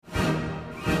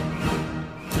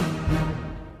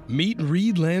Meet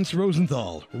Reed Lance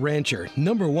Rosenthal, rancher,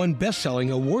 #1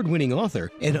 best-selling award-winning author,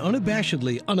 and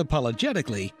unabashedly,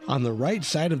 unapologetically on the right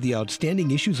side of the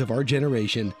outstanding issues of our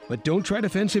generation. But don't try to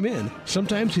fence him in.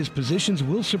 Sometimes his positions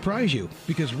will surprise you,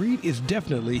 because Reed is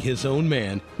definitely his own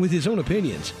man, with his own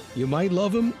opinions. You might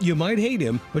love him, you might hate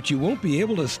him, but you won't be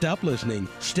able to stop listening.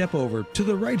 Step over to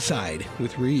the right side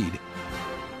with Reed.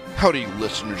 Howdy,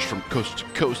 listeners from coast to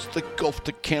coast, the Gulf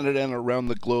to Canada, and around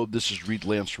the globe. This is Reed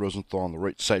Lance Rosenthal on the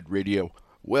Right Side Radio.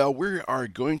 Well, we are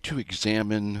going to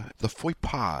examine the faux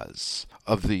pas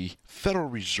of the Federal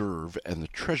Reserve and the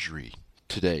Treasury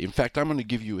today. In fact, I'm going to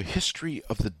give you a history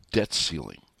of the debt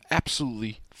ceiling.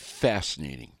 Absolutely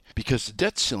fascinating, because the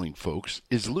debt ceiling, folks,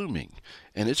 is looming,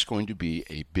 and it's going to be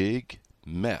a big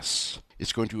mess.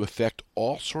 It's going to affect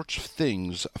all sorts of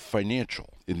things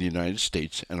financial in the United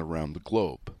States and around the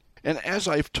globe. And as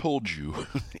I've told you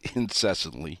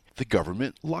incessantly, the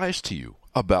government lies to you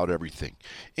about everything,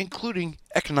 including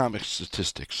economic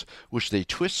statistics, which they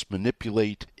twist,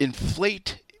 manipulate,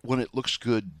 inflate when it looks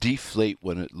good, deflate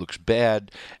when it looks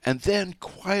bad, and then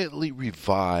quietly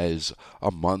revise a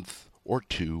month or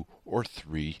 2 or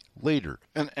 3 later.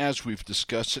 And as we've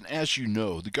discussed, and as you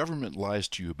know, the government lies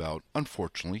to you about,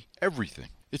 unfortunately, everything.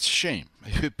 It's a shame.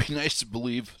 It would be nice to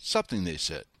believe something they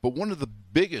said. But one of the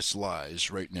biggest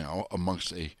lies right now,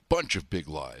 amongst a bunch of big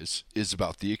lies, is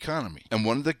about the economy. And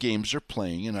one of the games they're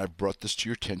playing, and I've brought this to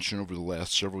your attention over the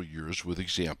last several years with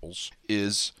examples,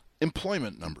 is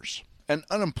employment numbers, and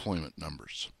unemployment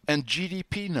numbers, and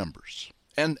GDP numbers,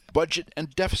 and budget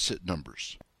and deficit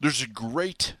numbers. There's a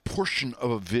great portion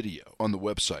of a video on the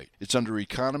website. It's under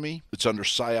economy, it's under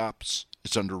psyops,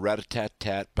 it's under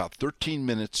rat-a-tat-tat, about 13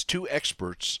 minutes, 2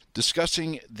 experts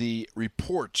discussing the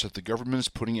reports that the government is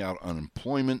putting out on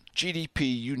employment,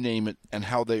 GDP, you name it, and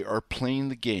how they are playing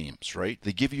the games, right?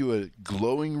 They give you a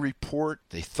glowing report,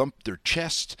 they thump their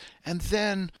chest, and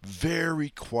then very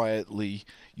quietly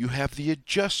you have the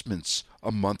adjustments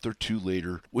a month or 2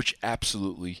 later, which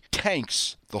absolutely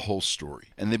tanks the whole story.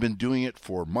 And they've been doing it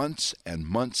for months and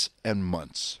months and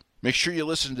months. Make sure you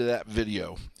listen to that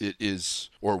video. It is,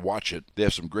 or watch it. They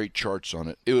have some great charts on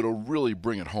it. It'll really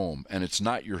bring it home. And it's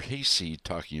not your hayseed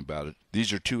talking about it.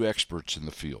 These are 2 experts in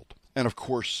the field. And of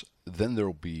course, then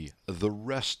there'll be the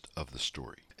rest of the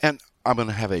story. And I'm going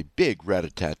to have a big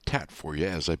rat-a-tat-tat for you,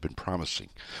 as I've been promising.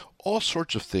 All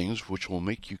sorts of things which will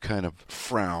make you kind of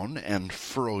frown and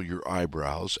furrow your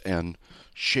eyebrows and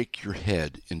shake your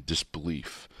head in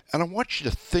disbelief. And I want you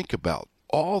to think about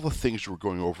all the things we're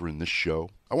going over in this show.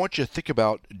 I want you to think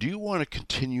about, do you want to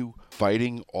continue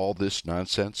fighting all this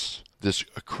nonsense, this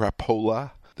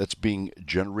crapola that's being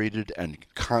generated and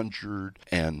conjured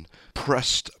and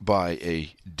pressed by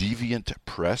a deviant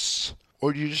press?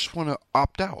 Or do you just want to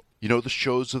opt out? You know, the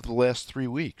shows of the last 3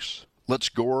 weeks. Let's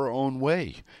go our own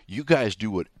way. You guys do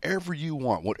whatever you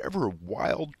want, whatever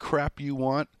wild crap you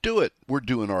want, do it. We're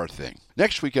doing our thing.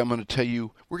 Next week, I'm going to tell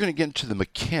you, we're going to get into the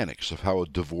mechanics of how a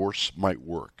divorce might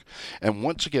work. And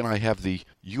once again, I have the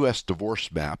U.S.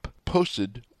 divorce map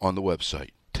posted on the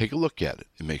website. Take a look at it.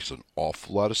 It makes an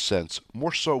awful lot of sense,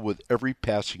 more so with every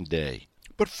passing day.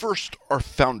 But first, our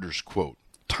founder's quote.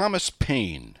 Thomas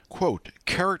Paine, quote,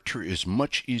 "Character is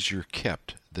much easier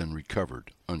kept than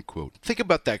recovered," unquote. Think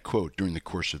about that quote during the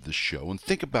course of this show, and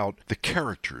think about the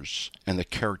characters and the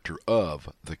character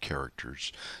of the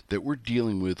characters that we're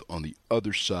dealing with on the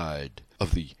other side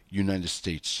of the United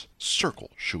States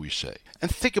circle, shall we say. And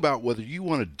think about whether you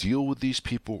want to deal with these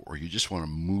people or you just want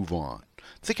to move on.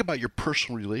 Think about your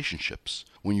personal relationships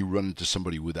when you run into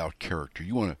somebody without character.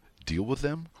 You want to deal with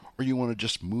them, or you want to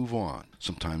just move on.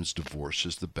 Sometimes divorce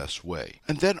is the best way.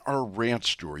 And then our rant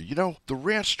story. You know, the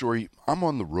rant story, I'm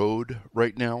on the road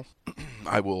right now.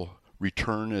 I will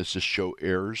return as this show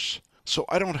airs. So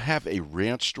I don't have a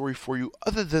rant story for you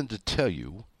other than to tell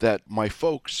you that my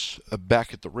folks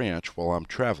back at the ranch while I'm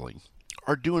traveling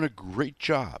are doing a great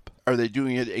job. Are they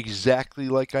doing it exactly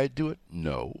like I do it?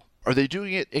 No. Are they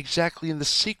doing it exactly in the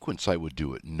sequence I would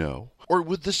do it? No. Or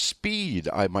with the speed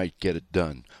I might get it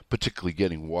done, particularly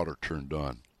getting water turned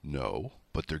on? No.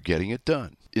 But they're getting it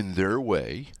done in their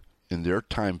way, in their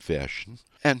time fashion,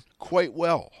 and quite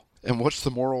well. And what's the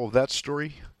moral of that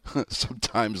story?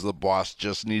 Sometimes the boss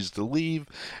just needs to leave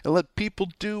and let people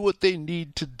do what they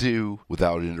need to do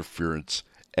without interference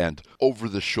and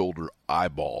over-the-shoulder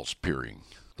eyeballs peering.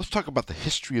 Let's talk about the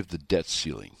history of the debt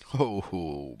ceiling.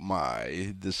 Oh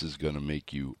my, this is going to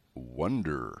make you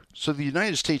wonder. So the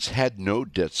United States had no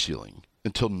debt ceiling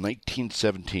until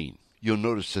 1917. You'll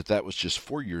notice that that was just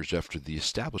 4 years after the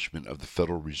establishment of the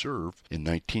Federal Reserve in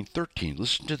 1913.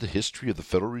 Listen to the history of the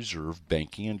Federal Reserve,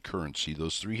 banking, and currency,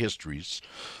 those three histories,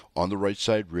 on the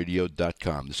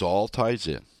rightsideradio.com. This all ties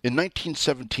in. In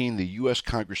 1917, the U.S.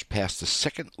 Congress passed the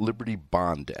Second Liberty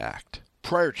Bond Act.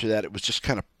 Prior to that, it was just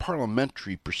kind of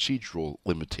parliamentary procedural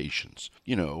limitations.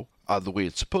 The way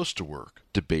it's supposed to work.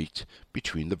 Debate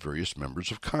between the various members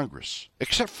of Congress.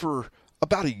 Except for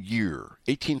about a year,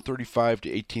 1835 to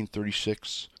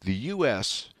 1836, the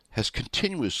U.S. has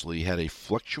continuously had a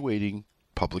fluctuating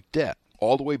public debt,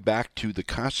 all the way back to the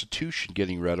Constitution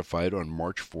getting ratified on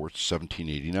March 4th,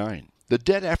 1789. The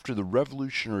debt after the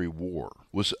Revolutionary War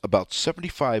was about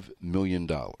 $75 million.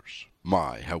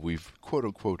 My, how we've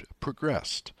quote-unquote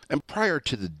progressed. And prior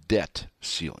to the debt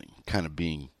ceiling kind of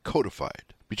being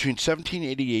codified, between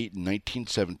 1788 and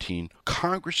 1917,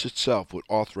 Congress itself would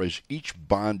authorize each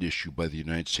bond issue by the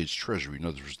United States Treasury, in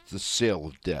other words, the sale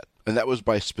of debt. And that was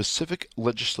by specific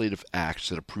legislative acts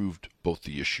that approved both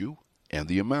the issue and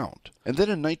the amount. And then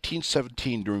in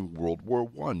 1917, during World War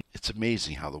I, it's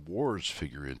amazing how the wars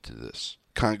figure into this.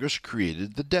 Congress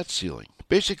created the debt ceiling.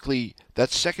 Basically,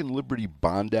 that Second Liberty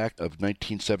Bond Act of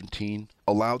 1917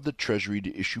 allowed the Treasury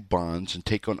to issue bonds and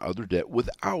take on other debt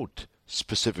without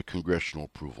specific congressional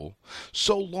approval,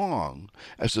 so long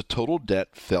as the total debt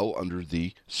fell under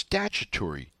the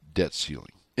statutory debt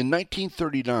ceiling. In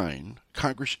 1939,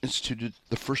 Congress instituted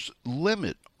the first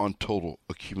limit on total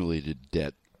accumulated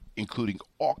debt, including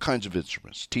all kinds of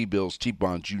instruments, T-bills,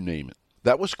 T-bonds, you name it.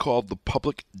 That was called the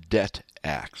Public Debt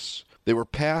Acts. They were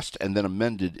passed and then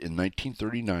amended in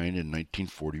 1939 and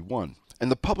 1941. And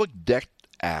the Public Debt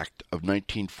Act of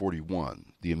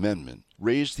 1941, the amendment,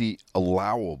 raised the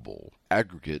allowable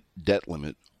aggregate debt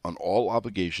limit on all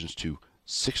obligations to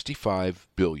 $65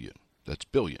 billion. That's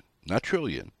billion, not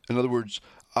trillion. In other words,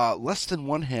 less than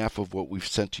one half of what we've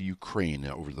sent to Ukraine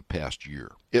over the past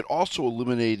year. It also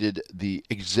eliminated the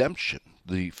exemption,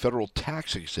 the federal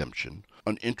tax exemption,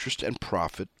 on interest and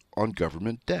profit on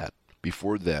government debt.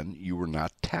 Before then, you were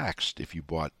not taxed if you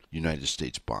bought United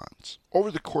States bonds.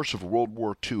 Over the course of World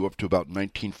War II, up to about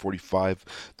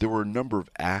 1945, there were a number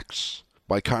of acts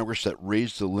by Congress that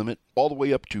raised the limit all the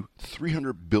way up to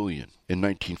 $300 billion in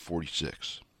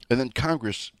 1946. And then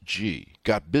Congress,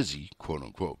 got busy,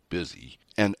 quote-unquote busy,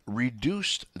 and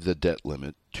reduced the debt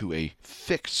limit to a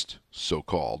fixed,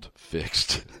 so-called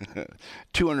fixed,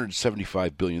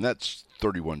 $275 billion. That's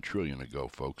 $31 trillion ago,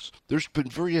 folks. There's been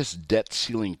various debt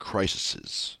ceiling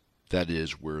crises. That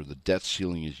is, where the debt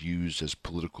ceiling is used as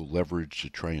political leverage to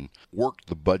try and work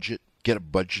the budget, get a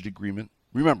budget agreement.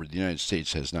 Remember, the United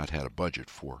States has not had a budget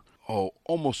for,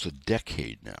 almost a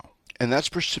decade now. And that's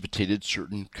precipitated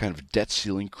certain kind of debt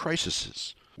ceiling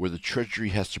crises, where the Treasury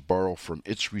has to borrow from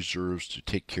its reserves to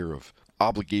take care of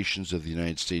obligations of the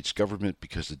United States government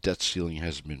because the debt ceiling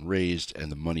hasn't been raised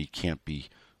and the money can't be,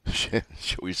 shall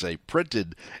we say,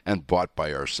 printed and bought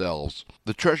by ourselves.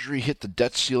 The Treasury hit the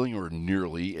debt ceiling, or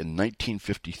nearly, in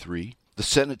 1953. The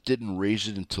Senate didn't raise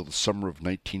it until the summer of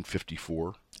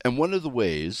 1954. And one of the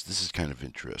ways, this is kind of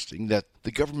interesting, that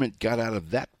the government got out of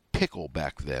that pickle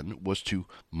back then was to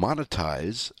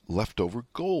monetize leftover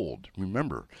gold.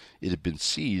 Remember, it had been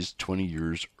seized 20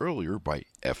 years earlier by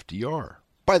FDR.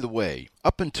 By the way,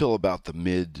 up until about the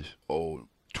mid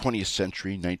 20th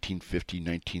century, 1950,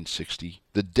 1960,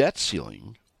 the debt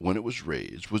ceiling, when it was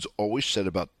raised, was always set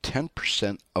about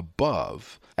 10%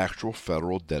 above actual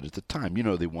federal debt at the time. You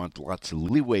know, they want lots of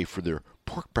leeway for their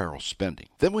pork barrel spending.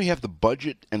 Then we have the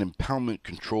Budget and Impoundment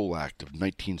Control Act of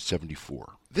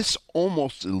 1974. This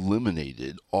almost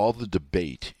eliminated all the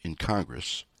debate in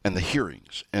Congress and the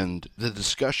hearings and the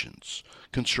discussions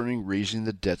concerning raising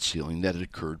the debt ceiling that had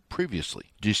occurred previously.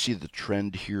 Do you see the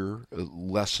trend here?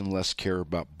 Less and less care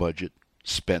about budget,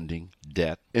 spending,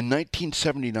 debt. In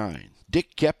 1979,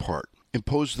 Dick Gephardt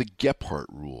imposed the Gephardt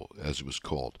Rule, as it was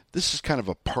called. This is kind of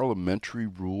a parliamentary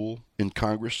rule in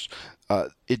Congress.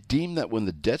 It deemed that when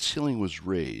the debt ceiling was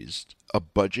raised, a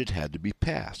budget had to be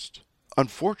passed.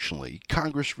 Unfortunately,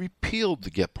 Congress repealed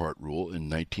the Gephardt Rule in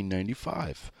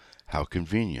 1995. How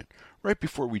convenient. Right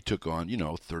before we took on,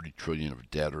 $30 trillion of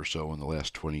debt or so in the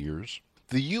last 20 years.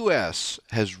 The U.S.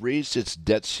 has raised its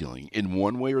debt ceiling in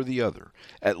one way or the other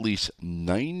at least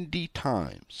 90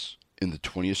 times in the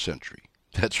 20th century.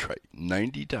 That's right,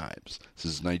 90 times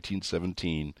since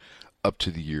 1917 up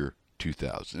to the year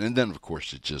 2000. And then, of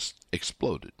course, it just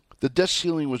exploded. The debt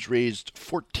ceiling was raised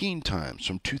 14 times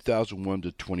from 2001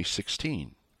 to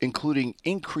 2016, including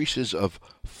increases of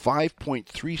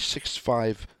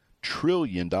 $5.365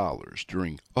 trillion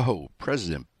during,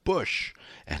 President Bush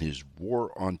and his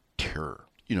war on terror.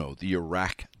 the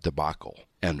Iraq debacle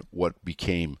and what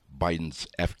became Biden's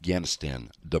Afghanistan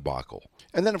debacle.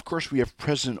 And then, of course, we have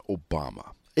President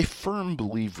Obama, a firm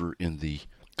believer in the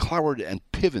Cloward and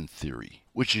Piven theory,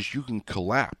 which is you can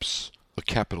collapse a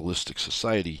capitalistic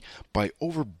society by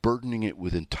overburdening it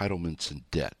with entitlements and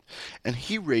debt. And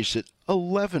he raised it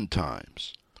 11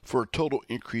 times for a total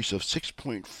increase of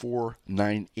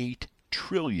 $6.498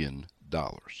 trillion.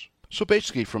 So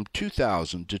basically, from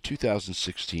 2000 to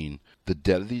 2016, the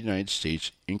debt of the United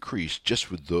States increased, just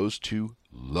with those two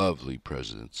lovely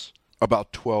presidents,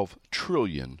 about $12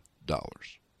 trillion.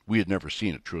 We had never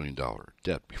seen $1 trillion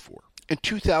debt before. In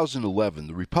 2011,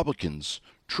 the Republicans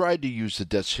tried to use the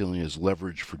debt ceiling as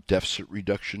leverage for deficit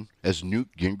reduction, as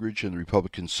Newt Gingrich and the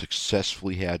Republicans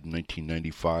successfully had in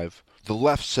 1995. The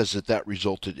left says that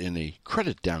resulted in a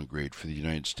credit downgrade for the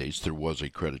United States. There was a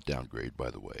credit downgrade, by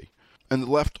the way. And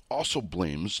the left also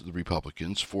blames the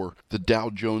Republicans for the Dow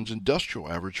Jones Industrial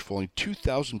Average falling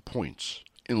 2,000 points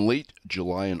in late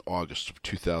July and August of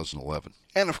 2011.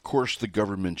 And of course, the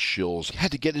government shills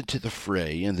had to get into the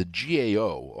fray, and the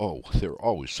GAO, they're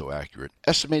always so accurate,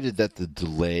 estimated that the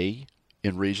delay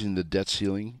in raising the debt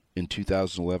ceiling in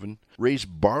 2011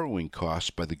 raised borrowing costs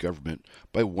by the government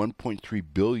by $1.3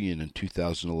 billion in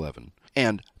 2011.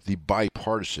 And the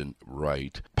bipartisan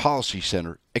Policy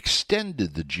Center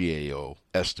extended the GAO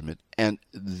estimate, and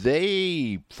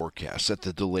they forecast that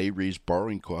the delay raised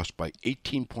borrowing costs by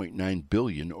 $18.9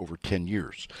 billion over 10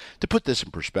 years. To put this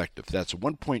in perspective, that's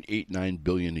 $1.89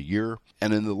 billion a year,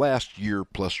 and in the last year,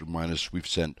 plus or minus, we've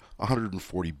sent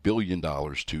 $140 billion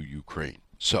to Ukraine.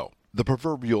 So, the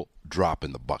proverbial drop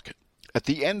in the bucket. At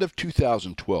the end of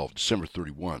 2012, December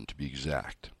 31 to be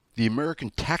exact, the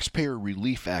American Taxpayer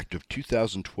Relief Act of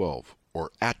 2012,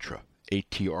 or ATRA,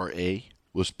 A-T-R-A,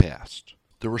 was passed.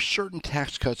 There were certain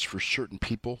tax cuts for certain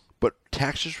people, but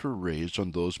taxes were raised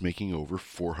on those making over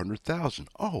 $400,000.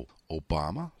 Oh,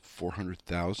 Obama,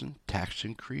 $400,000 tax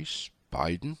increase.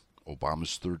 Biden,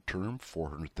 Obama's third term,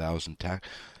 $400,000 tax.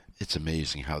 It's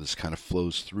amazing how this kind of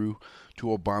flows through to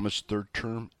Obama's third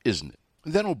term, isn't it?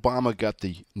 Then Obama got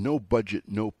the No Budget,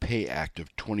 No Pay Act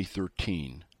of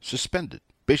 2013 suspended,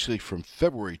 basically from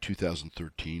February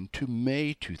 2013 to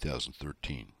May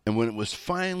 2013. And when it was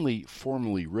finally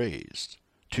formally raised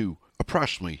to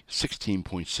approximately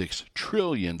 $16.6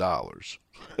 trillion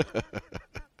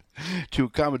to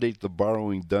accommodate the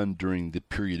borrowing done during the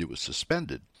period it was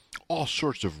suspended, all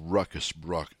sorts of ruckus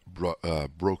broke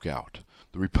out.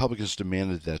 The Republicans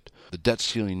demanded that the debt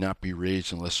ceiling not be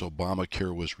raised unless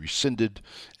Obamacare was rescinded,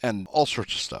 and all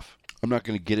sorts of stuff. I'm not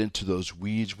going to get into those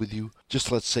weeds with you. Just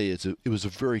let's say it was a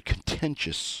very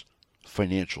contentious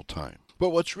financial time.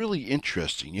 But what's really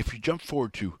interesting, if you jump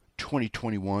forward to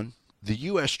 2021, the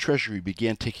U.S. Treasury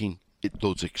began taking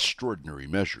those extraordinary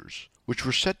measures, which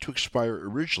were set to expire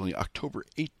originally October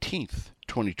 18th,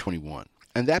 2021.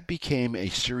 And that became a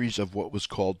series of what was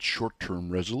called short-term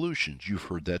resolutions. You've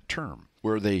heard that term,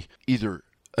 where they either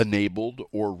enabled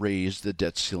or raised the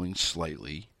debt ceiling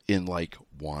slightly in like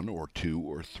 1 or 2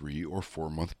 or 3 or 4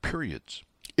 month periods.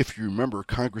 If you remember,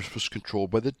 Congress was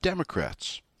controlled by the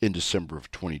Democrats in December of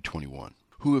 2021,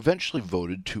 who eventually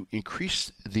voted to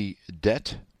increase the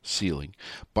debt ceiling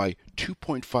by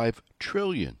 $2.5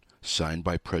 trillion, signed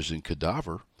by President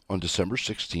Cadavers on December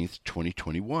 16th,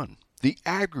 2021. The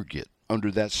aggregate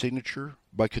under that signature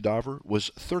by Cadavers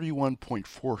was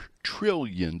 $31.4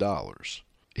 trillion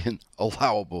in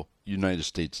allowable United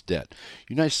States debt.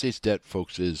 United States debt,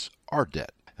 folks, is our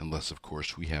debt, unless, of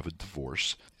course, we have a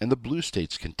divorce, and the blue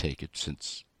states can take it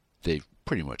since they've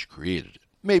pretty much created it.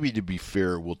 Maybe to be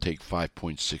fair, we'll take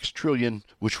 $5.6 trillion,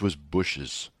 which was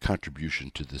Bush's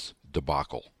contribution to this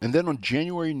debacle. And then on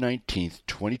January 19th,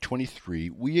 2023,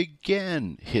 we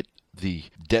again hit the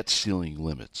debt ceiling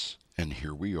limits. And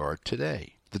here we are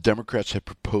today. The Democrats have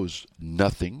proposed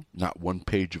nothing, not one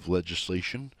page of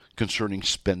legislation concerning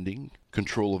spending,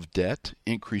 control of debt,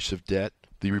 increase of debt.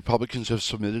 The Republicans have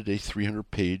submitted a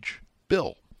 300-page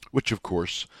bill, which, of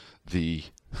course, the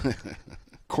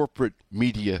corporate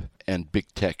media and big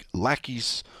tech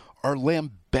lackeys are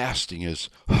lambasting as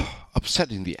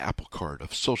upsetting the apple cart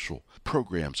of social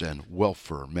programs and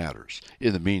welfare matters.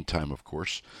 In the meantime, of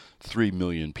course, 3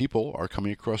 million people are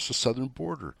coming across the southern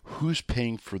border. Who's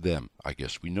paying for them? I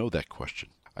guess we know that question.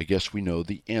 I guess we know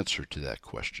the answer to that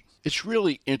question. It's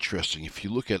really interesting if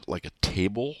you look at like a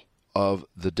table of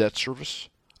the debt service,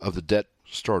 of the debt,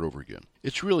 start over again.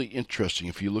 It's really interesting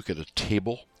if you look at a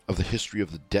table of the history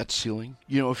of the debt ceiling.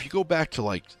 You know, if you go back to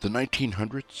like the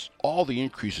 1900s, all the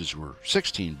increases were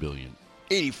 16 billion.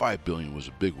 85 billion was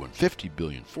a big one, 50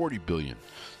 billion, 40 billion,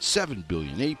 7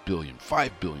 billion, 8 billion,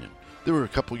 5 billion. There were a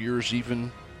couple years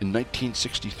even in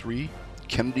 1963,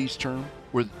 Kennedy's term,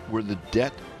 where the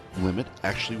debt limit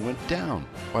actually went down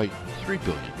by $3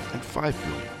 billion and $5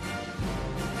 billion.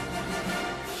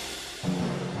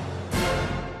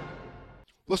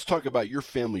 Let's talk about your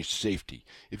family's safety.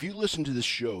 If you listen to this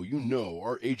show, you know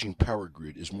our aging power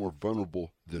grid is more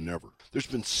vulnerable than ever. There's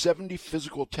been 70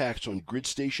 physical attacks on grid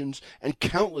stations and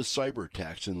countless cyber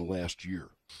attacks in the last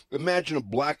year. Imagine a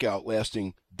blackout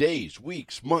lasting days,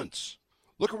 weeks, months.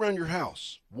 Look around your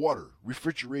house. Water,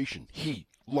 refrigeration, heat,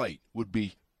 light would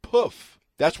be poof.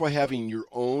 That's why having your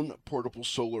own portable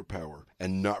solar power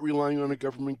and not relying on a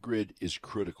government grid is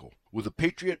critical. With a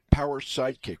Patriot Power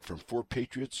Sidekick from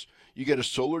 4Patriots, you get a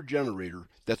solar generator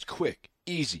that's quick,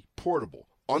 easy, portable,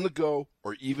 on the go,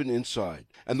 or even inside.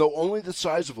 And though only the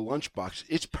size of a lunchbox,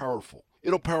 it's powerful.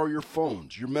 It'll power your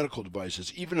phones, your medical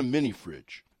devices, even a mini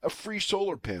fridge. A free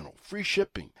solar panel, free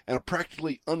shipping, and a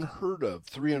practically unheard of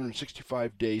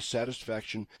 365-day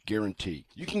satisfaction guarantee.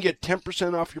 You can get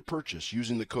 10% off your purchase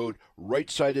using the code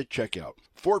RightSide at checkout.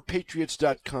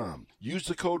 4patriots.com. Use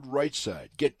the code RightSide.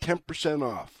 Get 10%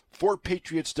 off.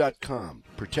 4patriots.com.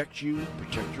 Protect you,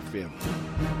 protect your family.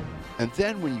 And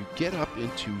then when you get up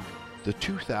into the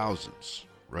 2000s,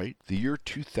 right? The year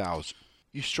 2000,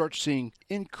 you start seeing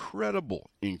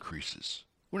incredible increases.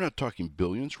 We're not talking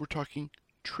billions, we're talking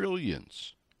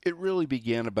trillions. It really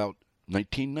began about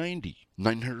 1990,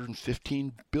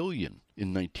 915 billion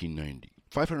in 1990,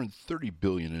 530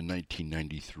 billion in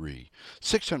 1993,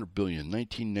 600 billion in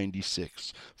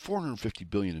 1996, 450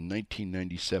 billion in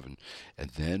 1997, and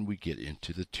then we get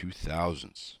into the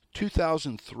 2000s.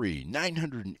 2003,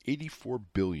 984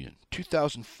 billion.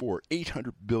 2004,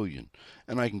 800 billion.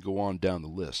 And I can go on down the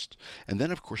list. And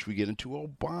then, of course, we get into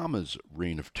Obama's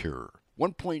reign of terror.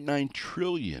 1.9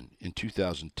 trillion in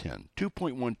 2010,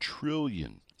 2.1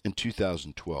 trillion in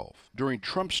 2012. During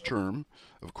Trump's term,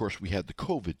 of course, we had the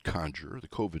COVID conjure, the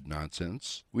COVID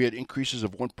nonsense. We had increases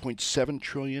of 1.7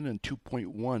 trillion and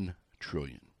 2.1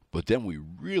 trillion. But then we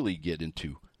really get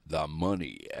into the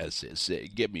money, as they say.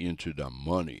 Get me into the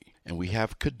money. And we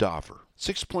have Cadaver,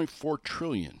 6.4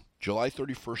 trillion, July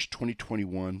 31st,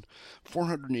 2021,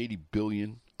 480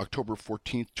 billion, October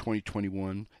 14th,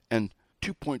 2021, and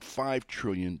 2.5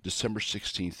 trillion, December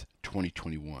 16th,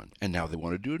 2021. And now they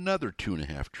want to do another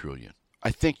 2.5 trillion. I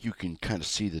think you can kind of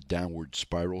see the downward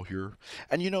spiral here.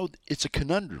 And you know, it's a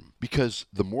conundrum because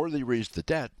the more they raise the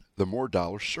debt, the more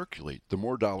dollars circulate. The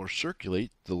more dollars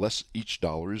circulate, the less each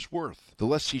dollar is worth. The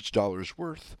less each dollar is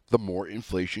worth, the more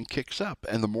inflation kicks up.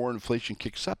 And the more inflation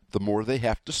kicks up, the more they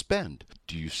have to spend.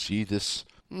 Do you see this,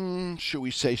 shall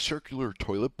we say, circular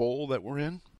toilet bowl that we're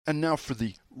in? And now for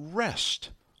the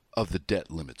rest of the debt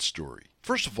limit story.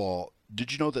 First of all,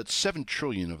 did you know that 7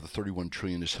 trillion of the 31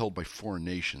 trillion is held by foreign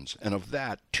nations, and of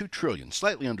that, 2 trillion,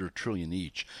 slightly under a trillion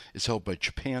each, is held by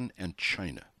Japan and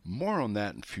China? More on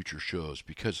that in future shows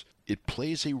because it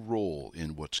plays a role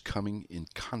in what's coming in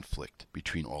conflict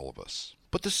between all of us.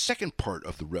 But the second part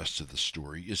of the rest of the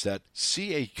story is that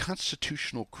see a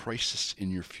constitutional crisis in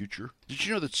your future? Did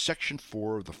you know that Section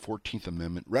 4 of the 14th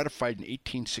Amendment, ratified in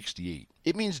 1868,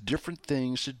 it means different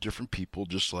things to different people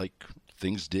just like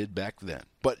things did back then.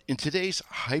 But in today's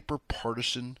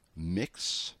hyper-partisan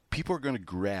mix, people are going to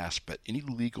grasp at any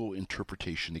legal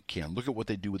interpretation they can. Look at what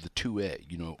they do with the 2A.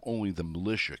 You know, only the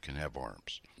militia can have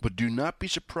arms. But do not be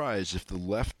surprised if the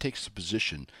left takes the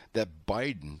position that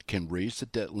Biden can raise the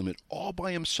debt limit all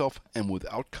by himself and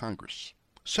without Congress.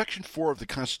 Section 4 of the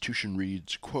Constitution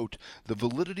reads, quote, "The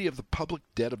validity of the public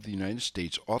debt of the United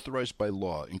States authorized by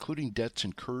law, including debts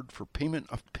incurred for payment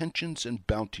of pensions and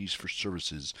bounties for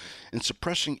services in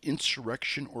suppressing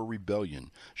insurrection or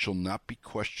rebellion, shall not be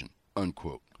questioned,"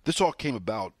 unquote. This all came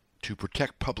about to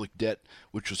protect public debt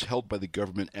which was held by the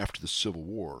government after the Civil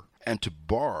War, and to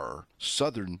bar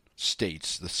Southern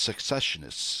states, the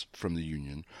secessionists from the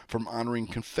Union, from honoring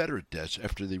Confederate debts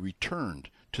after they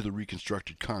returned to the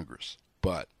reconstructed Congress.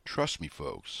 But trust me,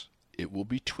 folks, it will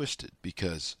be twisted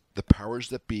because the powers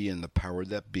that be and the power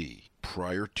that be,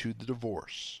 prior to the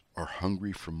divorce, are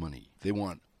hungry for money. They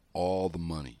want all the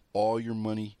money, all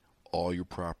your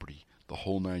property, the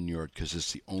whole 9 yards, because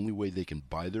it's the only way they can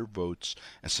buy their votes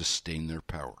and sustain their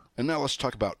power. And now let's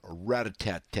talk about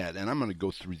rat-a-tat-tat, and I'm going to go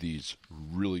through these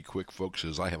really quick, folks,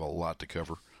 as I have a lot to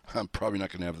cover. I'm probably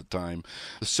not going to have the time.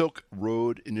 The Silk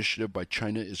Road Initiative by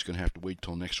China is going to have to wait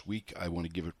till next week. I want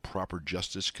to give it proper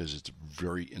justice because it's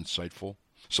very insightful.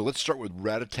 So let's start with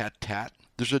rat-a-tat-tat.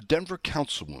 There's a Denver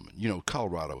councilwoman. You know,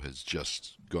 Colorado has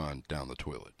just gone down the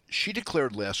toilet. She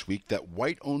declared last week that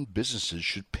white-owned businesses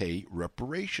should pay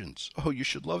reparations. Oh, you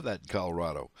should love that in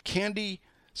Colorado. Candy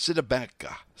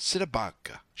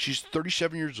Sidabaka. She's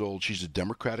 37 years old. She's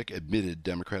admitted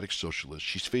Democratic socialist.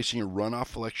 She's facing a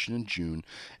runoff election in June,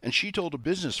 and she told a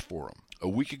business forum a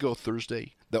week ago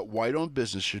Thursday that white-owned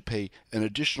business should pay an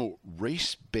additional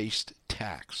race-based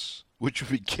tax, which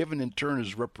would be given in turn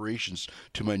as reparations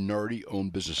to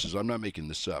minority-owned businesses. I'm not making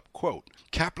this up. Quote,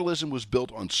 capitalism was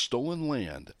built on stolen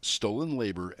land, stolen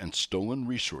labor, and stolen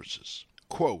resources.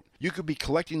 Quote, you could be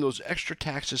collecting those extra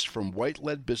taxes from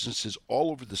white-led businesses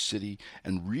all over the city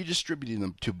and redistributing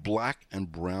them to black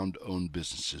and brown-owned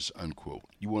businesses, unquote.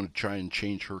 You want to try and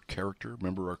change her character?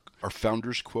 Remember our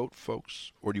founder's quote,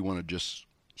 folks? Or do you want to just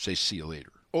say see you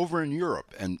later? Over in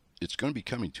Europe, and it's going to be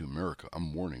coming to America,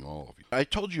 I'm warning all of you. I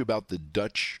told you about the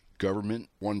Dutch government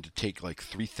wanted to take like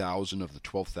 3,000 of the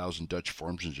 12,000 Dutch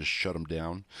farms and just shut them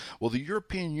down. Well, the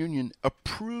European Union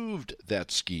approved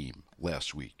that scheme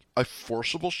last week. A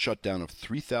forcible shutdown of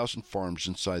 3,000 farms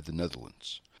inside the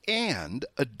Netherlands. And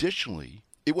additionally,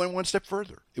 it went one step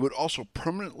further. It would also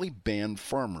permanently ban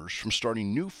farmers from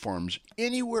starting new farms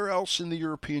anywhere else in the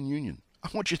European Union. I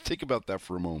want you to think about that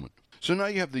for a moment. So now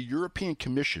you have the European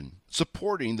Commission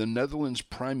supporting the Netherlands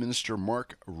Prime Minister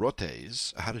Mark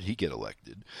Rutte's, how did he get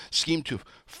elected, scheme to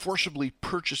forcibly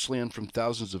purchase land from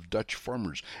thousands of Dutch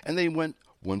farmers. And they went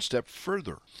one step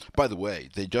further. By the way,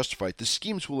 they justified the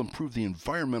schemes will improve the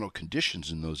environmental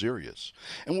conditions in those areas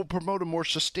and will promote a more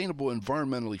sustainable,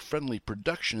 environmentally friendly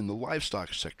production in the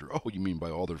livestock sector. Oh, you mean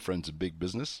by all their friends in big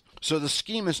business? So the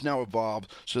scheme has now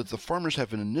evolved so that the farmers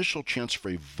have an initial chance for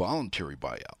a voluntary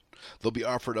buyout. They'll be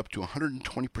offered up to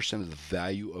 120% of the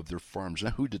value of their farms.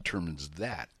 Now, who determines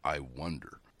that, I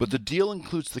wonder? But the deal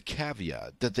includes the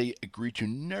caveat that they agree to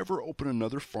never open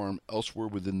another farm elsewhere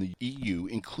within the EU,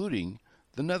 including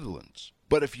the Netherlands.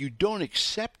 But if you don't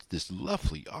accept this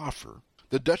lovely offer,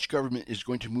 the Dutch government is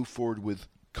going to move forward with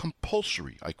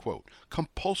compulsory, I quote,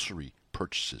 compulsory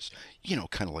purchases. You know,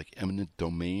 kind of like eminent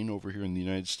domain over here in the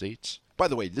United States. By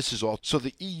the way, this is all so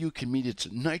the EU can meet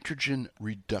its nitrogen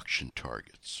reduction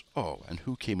targets. Oh, and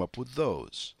who came up with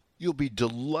those? You'll be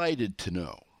delighted to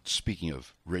know, speaking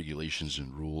of regulations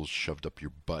and rules shoved up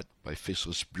your butt by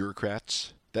faceless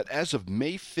bureaucrats, that as of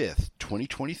May 5th,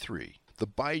 2023, the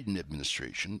Biden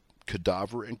administration,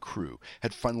 Cadaver and crew,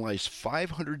 had finalized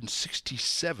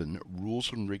 567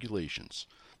 rules and regulations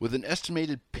with an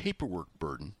estimated paperwork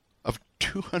burden of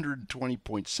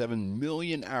 220.7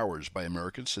 million hours by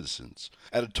American citizens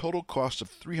at a total cost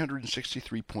of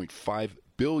 $363.5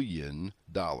 billion.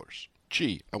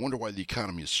 Gee, I wonder why the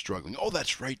economy is struggling. Oh,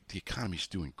 that's right, the economy's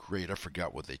doing great. I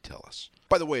forgot what they tell us.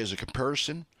 By the way, as a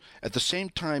comparison, at the same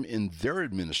time in their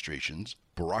administrations,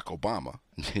 Barack Obama,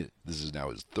 this is now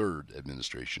his third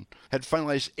administration, had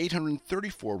finalized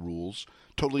 834 rules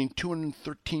totaling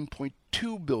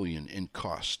 $213.2 billion in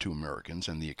costs to Americans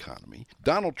and the economy.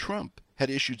 Donald Trump had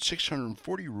issued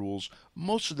 640 rules,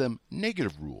 most of them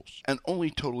negative rules, and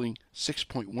only totaling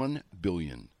 $6.1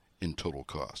 billion in total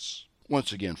costs.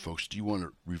 Once again, folks, do you want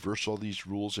to reverse all these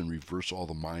rules and reverse all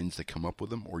the minds that come up with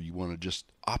them, or you want to just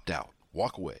opt out,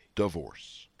 walk away,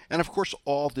 divorce? And of course,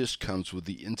 all this comes with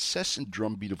the incessant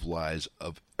drumbeat of lies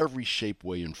of every shape,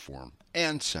 way, and form,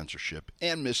 and censorship,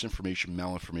 and misinformation,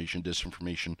 malinformation,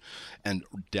 disinformation, and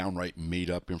downright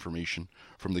made-up information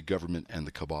from the government and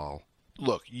the cabal.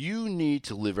 Look, you need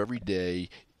to live every day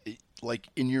like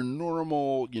in your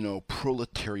normal,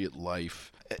 proletariat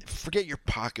life. Forget your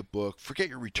pocketbook, forget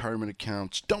your retirement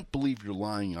accounts, don't believe your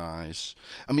lying eyes.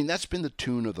 I mean, that's been the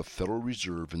tune of the Federal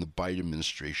Reserve and the Biden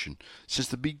administration since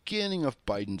the beginning of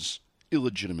Biden's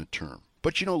illegitimate term.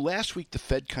 But last week the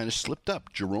Fed kind of slipped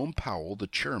up. Jerome Powell, the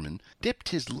chairman, dipped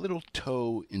his little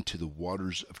toe into the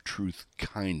waters of truth,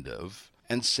 kind of,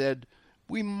 and said,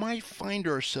 we might find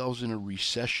ourselves in a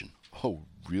recession. Oh,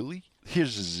 really?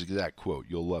 Here's his exact quote.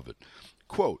 You'll love it.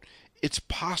 Quote, it's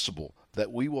possible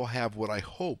that we will have what I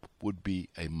hope would be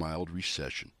a mild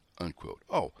recession, unquote.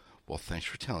 Oh, well, thanks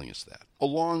for telling us that.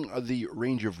 Along the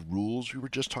range of rules we were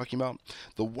just talking about,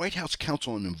 the White House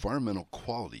Council on Environmental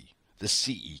Quality, the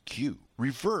CEQ,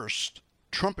 reversed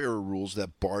Trump-era rules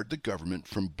that barred the government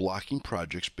from blocking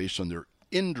projects based on their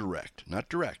indirect, not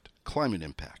direct, climate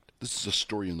impact. This is a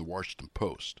story in the Washington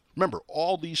Post. Remember,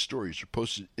 all these stories are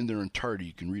posted in their entirety.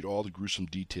 You can read all the gruesome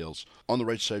details on the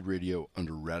Right Side Radio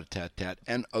under Rat-a-tat-tat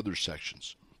and other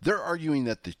sections. They're arguing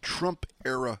that the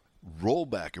Trump-era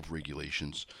rollback of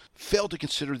regulations failed to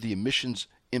consider the emissions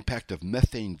impact of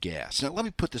methane gas. Now, let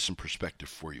me put this in perspective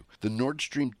for you. The Nord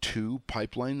Stream 2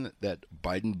 pipeline that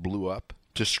Biden blew up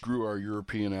to screw our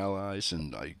European allies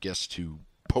and I guess to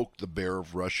poke the bear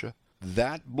of Russia,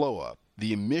 that blow-up,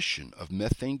 the emission of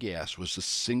methane gas was the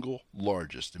single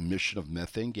largest emission of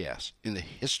methane gas in the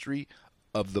history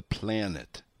of the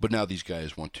planet. But now these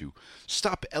guys want to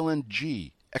stop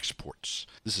LNG exports.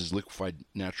 This is liquefied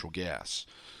natural gas.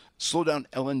 Slow down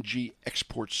LNG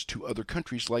exports to other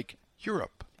countries like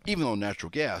Europe. Even though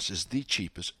natural gas is the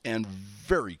cheapest and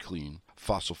very clean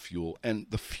fossil fuel and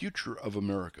the future of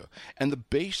America and the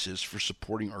basis for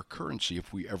supporting our currency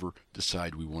if we ever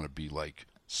decide we want to be like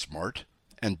smart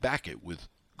and back it with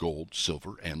gold,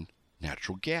 silver, and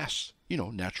natural gas,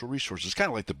 natural resources, kind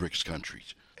of like the BRICS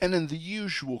countries. And in the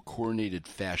usual coordinated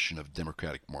fashion of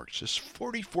Democratic Marxists,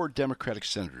 44 Democratic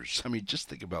senators, just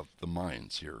think about the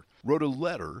minds here, wrote a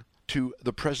letter to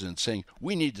the president saying,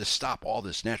 we need to stop all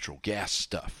this natural gas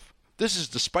stuff. This is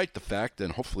despite the fact,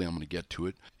 and hopefully I'm going to get to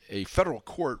it, a federal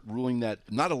court ruling that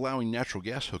not allowing natural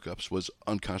gas hookups was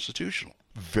unconstitutional.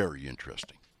 Very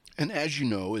interesting. And as you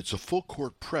know, it's a full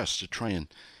court press to try and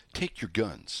take your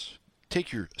guns,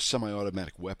 take your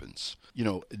semi-automatic weapons,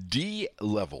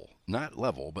 de-level, not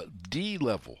level, but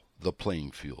de-level the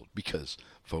playing field because,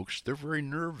 folks, they're very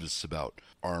nervous about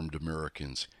armed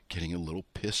Americans getting a little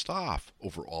pissed off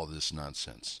over all this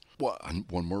nonsense. Well,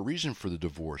 one more reason for the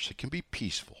divorce. It can be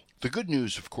peaceful. The good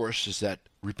news, of course, is that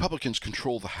Republicans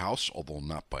control the House, although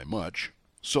not by much.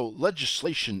 So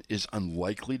legislation is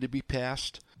unlikely to be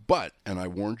passed. But, and I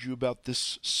warned you about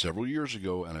this several years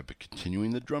ago, and I've been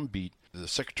continuing the drumbeat, the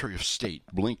Secretary of State,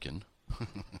 Blinken,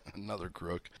 another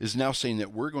crook, is now saying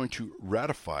that we're going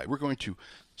to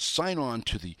sign on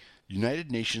to the United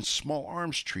Nations Small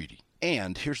Arms Treaty.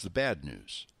 And here's the bad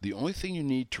news. The only thing you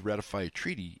need to ratify a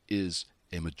treaty is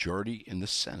a majority in the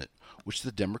Senate, which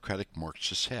the Democratic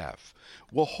Marxists have.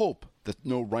 We'll hope that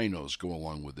no rhinos go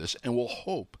along with this, and we'll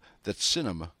hope that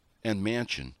Sinema and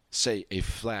Manchin say a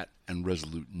flat and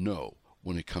resolute no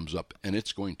when it comes up, and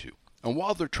it's going to. And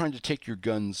while they're trying to take your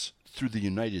guns through the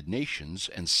United Nations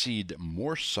and cede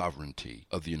more sovereignty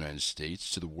of the United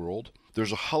States to the world,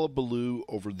 there's a hullabaloo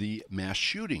over the mass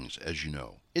shootings, as you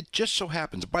know. It just so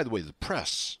happens, by the way, the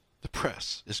press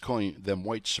is calling them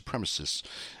white supremacists,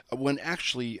 when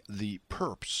actually the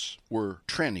perps were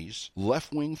trannies,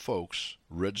 left-wing folks,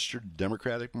 registered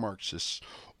Democratic Marxists,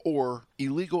 or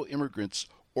illegal immigrants,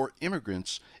 or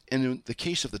immigrants, and in the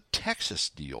case of the Texas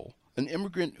deal, an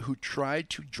immigrant who tried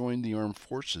to join the armed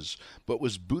forces but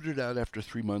was booted out after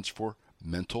 3 months for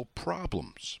mental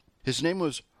problems. His name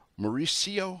was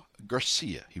Mauricio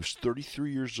Garcia. He was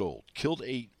 33 years old, killed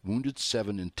 8, wounded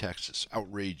 7 in Texas.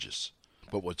 Outrageous.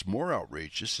 But what's more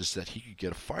outrageous is that he could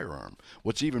get a firearm.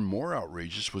 What's even more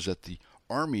outrageous was that the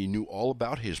Army knew all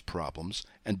about his problems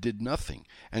and did nothing,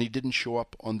 and he didn't show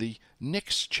up on the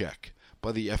NICS check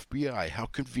by the FBI. How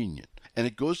convenient. And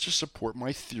it goes to support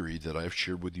my theory that I've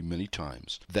shared with you many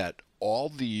times, that all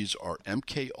these are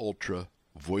MK Ultra,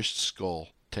 voiced skull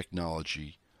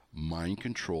technology, mind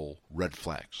control, red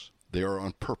flags. They are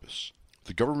on purpose.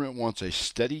 The government wants a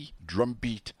steady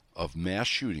drumbeat of mass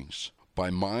shootings by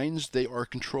minds they are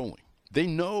controlling. They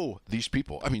know these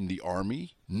people. The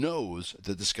Army knows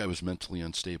that this guy was mentally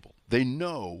unstable. They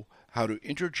know how to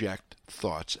interject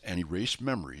thoughts and erase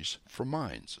memories from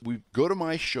minds. We go to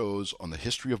my shows on the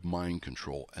history of mind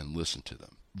control and listen to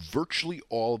them. Virtually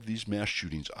all of these mass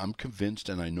shootings, I'm convinced,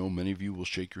 and I know many of you will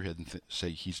shake your head and say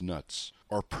he's nuts,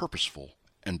 are purposeful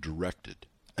and directed.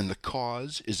 And the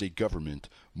cause is a government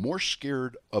more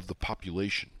scared of the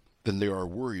population than they are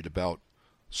worried about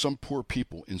some poor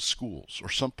people in schools or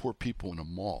some poor people in a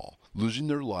mall losing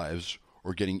their lives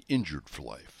or getting injured for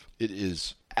life. It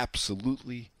is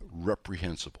absolutely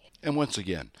reprehensible. And once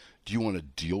again, do you want to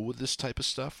deal with this type of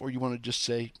stuff, or you want to just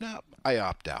say, no, I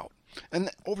opt out? And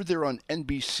over there on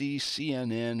NBC,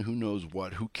 CNN, who knows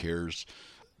what, who cares,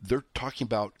 they're talking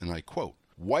about, and I quote,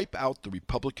 wipe out the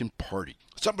Republican Party.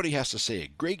 Somebody has to say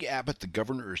it. Greg Abbott, the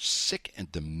governor, is sick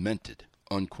and demented,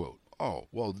 unquote. Oh,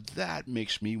 well, that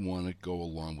makes me want to go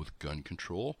along with gun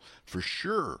control for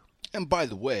sure. And by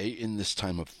the way, in this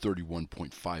time of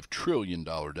 $31.5 trillion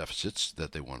deficits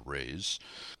that they want to raise,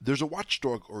 there's a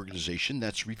watchdog organization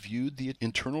that's reviewed the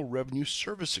Internal Revenue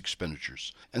Service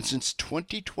expenditures. And since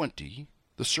 2020,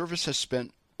 the service has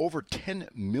spent over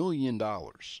 $10 million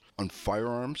on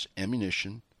firearms,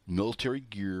 ammunition, military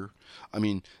gear.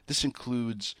 This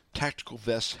includes tactical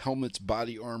vests, helmets,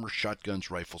 body armor, shotguns,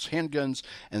 rifles, handguns,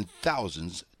 and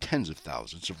thousands, tens of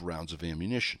thousands of rounds of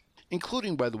ammunition,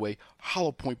 including, by the way,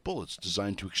 hollow point bullets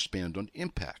designed to expand on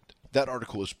impact. That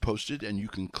article is posted, and you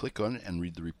can click on it and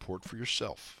read the report for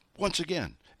yourself. Once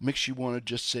again, it makes you want to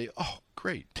just say, oh,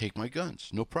 great, take my guns,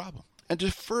 no problem. And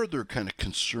to further kind of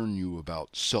concern you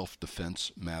about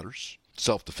self-defense matters,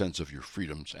 self-defense of your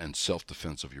freedoms and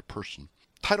self-defense of your person,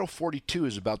 Title 42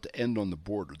 is about to end on the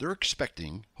border. They're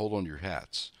expecting, hold on to your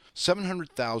hats,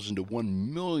 700,000 to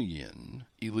 1 million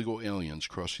illegal aliens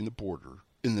crossing the border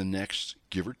in the next,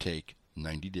 give or take,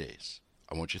 90 days.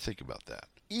 I want you to think about that.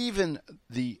 Even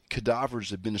the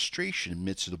Cadavers administration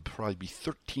admits it'll probably be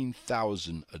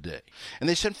 13,000 a day. And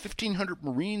they sent 1,500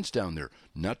 Marines down there,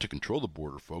 not to control the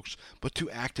border, folks, but to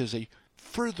act as a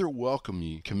further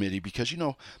welcoming committee because,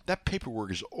 that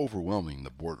paperwork is overwhelming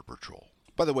the Border Patrol.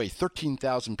 By the way,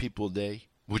 13,000 people a day,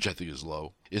 which I think is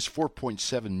low, is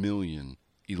 4.7 million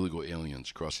illegal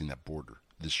aliens crossing that border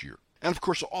this year. And of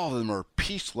course, all of them are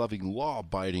peace-loving,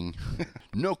 law-abiding,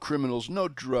 no criminals, no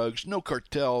drugs, no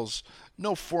cartels,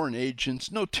 no foreign agents,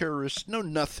 no terrorists, no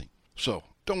nothing. So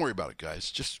don't worry about it,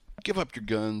 guys. Just give up your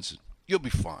guns and you'll be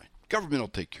fine. Government will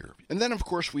take care of you. And then, of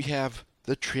course, we have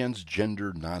the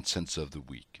transgender nonsense of the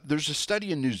week. There's a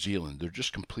study in New Zealand. They're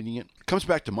just completing it. It comes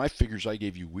back to my figures I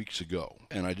gave you weeks ago,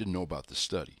 and I didn't know about this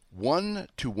study. 1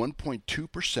 to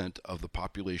 1.2% of the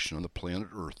population on the planet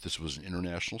Earth, this was an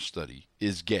international study,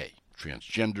 is gay.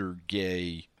 Transgender,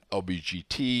 gay,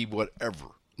 LGBT, whatever.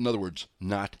 In other words,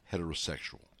 not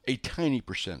heterosexual. A tiny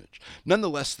percentage.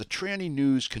 Nonetheless, the tranny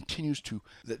news continues to,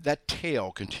 that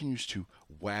tail continues to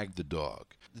wag the dog.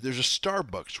 There's a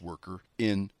Starbucks worker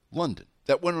in London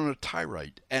that went on a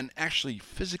tirade and actually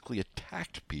physically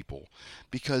attacked people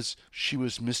because she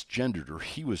was misgendered, or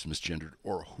he was misgendered,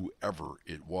 or whoever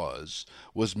it was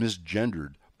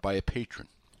misgendered by a patron.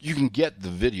 You can get the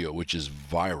video, which is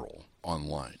viral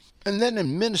online. And then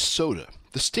in Minnesota,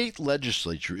 the state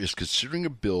legislature is considering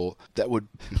a bill that would,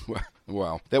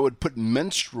 that would put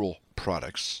menstrual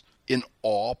products in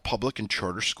all public and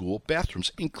charter school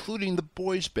bathrooms, including the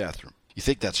boys' bathroom. You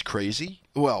think that's crazy?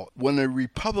 Well, when a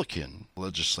Republican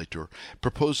legislator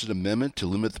proposed an amendment to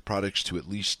limit the products to at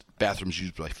least bathrooms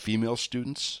used by female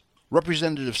students,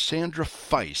 Representative Sandra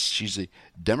Feist, she's a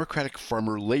Democratic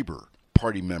Farmer Labor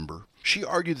Party member, she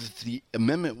argued that the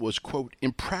amendment was, quote,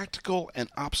 impractical and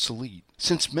obsolete,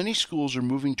 since many schools are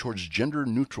moving towards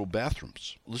gender-neutral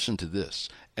bathrooms. Listen to this.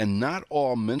 And not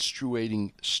all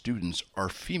menstruating students are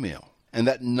female, and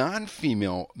that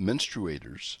non-female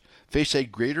menstruators face a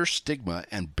greater stigma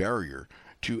and barrier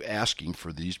to asking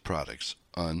for these products,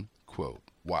 unquote.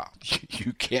 Wow,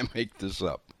 you can't make this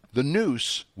up. The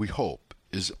noose, we hope,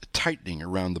 is tightening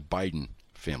around the Biden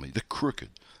family, the crooked,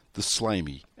 the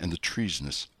slimy, and the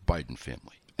treasonous Biden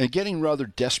family. And getting rather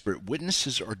desperate,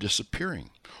 witnesses are disappearing,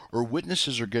 or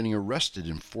witnesses are getting arrested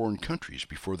in foreign countries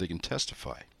before they can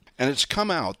testify. And it's come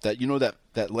out that,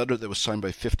 that letter that was signed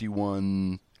by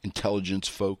 51 intelligence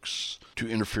folks to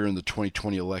interfere in the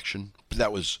 2020 election,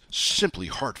 that was simply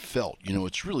heartfelt.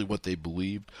 It's really what they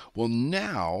believed. Well,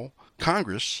 now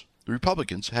Congress, the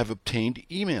Republicans, have obtained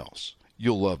emails.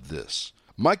 You'll love this.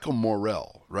 Michael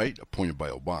Morrell, right, appointed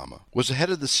by Obama, was the head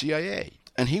of the CIA,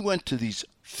 and he went to these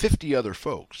 50 other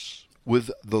folks with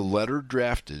the letter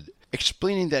drafted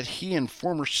explaining that he and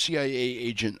former CIA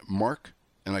agent Mark,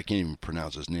 and I can't even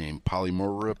pronounce his name,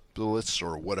 Polymoropoulos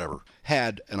or whatever,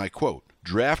 had, and I quote,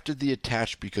 drafted the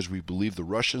attached because we believe the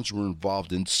Russians were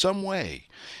involved in some way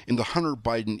in the Hunter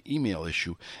Biden email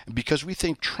issue, and because we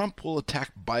think Trump will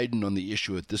attack Biden on the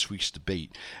issue at this week's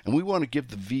debate, and we want to give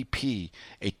the VP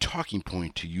a talking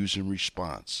point to use in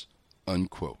response,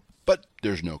 unquote. But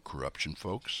there's no corruption,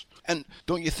 folks. And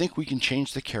don't you think we can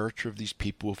change the character of these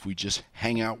people if we just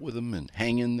hang out with them and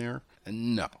hang in there?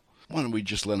 And no. Why don't we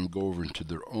just let them go over into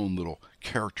their own little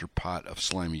character pot of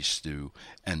slimy stew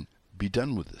and be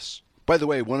done with this? By the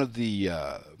way, one of the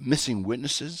missing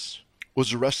witnesses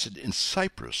was arrested in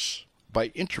Cyprus by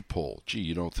Interpol. Gee,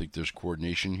 you don't think there's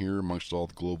coordination here amongst all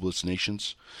the globalist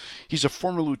nations? He's a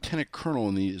former lieutenant colonel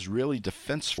in the Israeli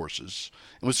Defense Forces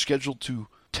and was scheduled to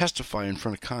testify in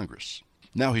front of Congress.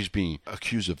 Now he's being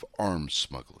accused of arms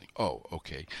smuggling. Oh,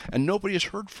 okay. And nobody has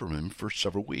heard from him for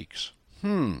several weeks.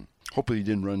 Hopefully he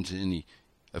didn't run into any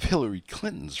of Hillary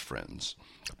Clinton's friends.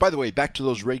 By the way, back to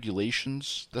those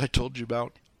regulations that I told you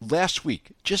about. Last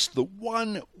week, just the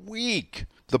 1 week,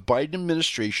 the Biden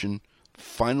administration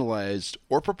finalized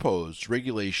or proposed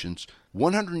regulations,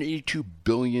 $182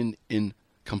 billion in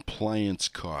compliance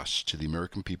costs to the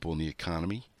American people and the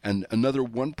economy, and another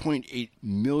 1.8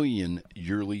 million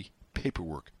yearly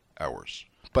paperwork hours.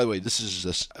 By the way, this is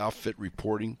this outfit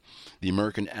reporting, the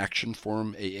American Action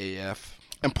Forum, AAF,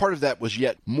 and part of that was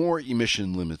yet more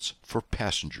emission limits for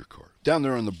passenger cars. Down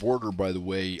there on the border, by the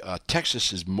way,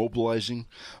 Texas is mobilizing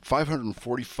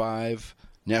 545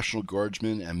 National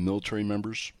Guardsmen and military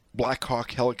members, Black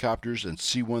Hawk helicopters and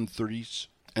C-130s,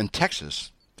 and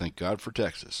Texas, thank God for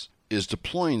Texas, is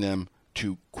deploying them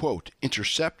to, quote,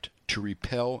 intercept, to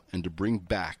repel, and to bring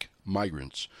back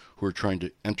migrants who are trying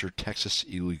to enter Texas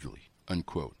illegally,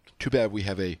 unquote. Too bad we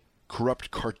have a corrupt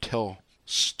cartel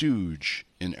stooge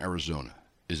in Arizona,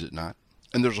 is it not?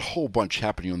 And there's a whole bunch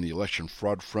happening on the election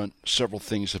fraud front. Several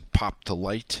things have popped to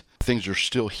light. Things are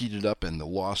still heated up and the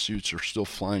lawsuits are still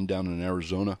flying down in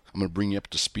Arizona. I'm going to bring you up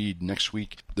to speed next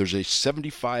week. There's a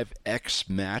 75X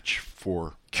match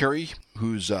for Kerry,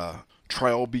 whose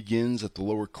trial begins at the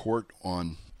lower court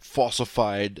on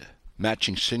falsified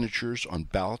matching signatures on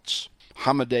ballots.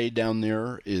 Hamadeh down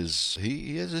there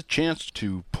he has a chance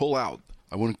to pull out.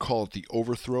 I wouldn't call it the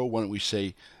overthrow. Why don't we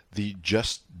say the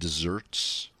just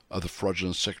desserts of the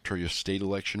fraudulent Secretary of State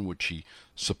election, which he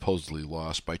supposedly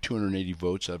lost by 280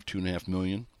 votes out of 2.5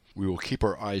 million. We will keep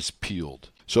our eyes peeled.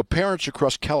 So parents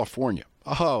across California,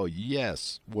 oh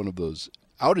yes, one of those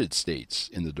outed states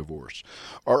in the divorce,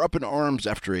 are up in arms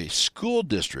after a school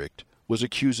district was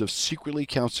accused of secretly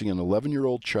counseling an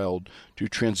 11-year-old child to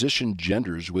transition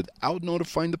genders without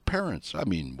notifying the parents. I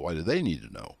mean, why do they need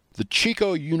to know? The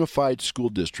Chico Unified School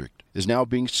District is now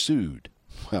being sued.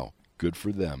 Well, good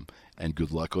for them, and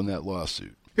good luck on that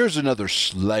lawsuit. Here's another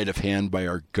sleight of hand by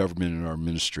our government and our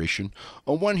administration.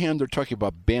 On one hand, they're talking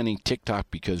about banning TikTok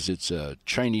because it's a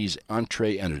Chinese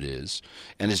entree, and it is,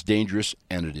 and it's dangerous,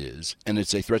 and it is, and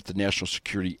it's a threat to national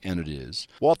security, and it is.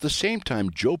 While at the same time,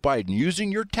 Joe Biden,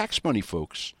 using your tax money,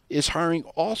 folks, is hiring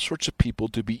all sorts of people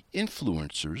to be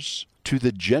influencers to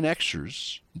the Gen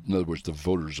Xers, in other words, the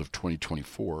voters of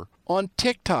 2024, on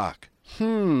TikTok.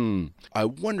 I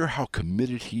wonder how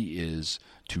committed he is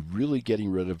to really getting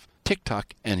rid of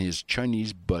TikTok and his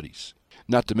Chinese buddies.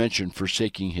 Not to mention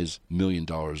forsaking his $1 million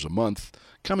a month,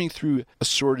 coming through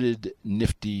assorted,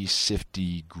 nifty,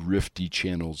 sifty, grifty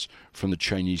channels from the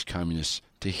Chinese communists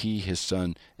to he, his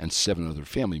son, and 7 other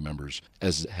family members,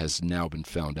 as has now been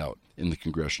found out in the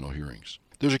congressional hearings.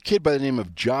 There's a kid by the name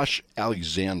of Josh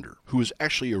Alexander who was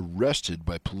actually arrested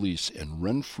by police in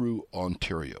Renfrew,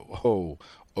 Ontario.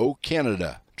 Oh,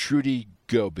 Canada. Trudy,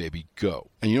 go, baby, go.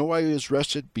 And you know why he was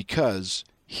arrested? Because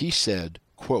he said,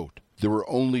 quote, there were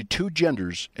only 2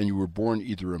 genders and you were born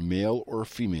either a male or a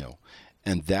female.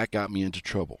 And that got me into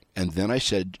trouble. And then I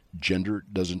said, gender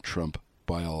doesn't trump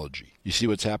biology. You see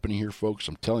what's happening here, folks?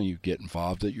 I'm telling you, get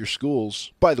involved at your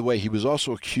schools. By the way, he was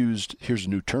also accused, here's a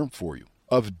new term for you,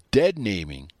 of dead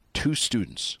naming 2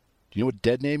 students. Do you know what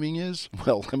dead naming is?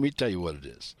 Well, let me tell you what it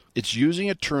is. It's using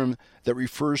a term that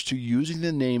refers to using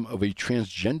the name of a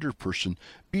transgender person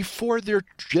before their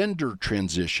gender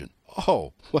transition.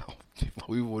 Oh, well,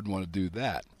 we wouldn't want to do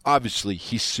that. Obviously,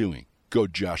 he's suing. Go,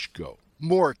 Josh, go.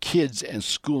 More kids and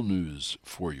school news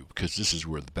for you, because this is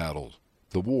where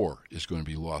the war is going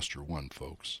to be lost or won,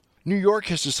 folks. New York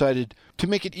has decided to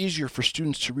make it easier for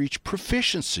students to reach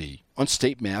proficiency on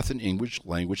state math and English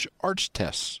language arts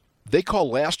tests. They call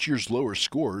last year's lower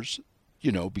scores,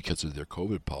 because of their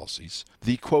COVID policies,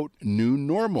 the, quote, new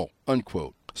normal,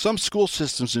 unquote. Some school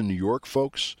systems in New York,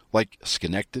 folks, like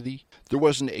Schenectady, there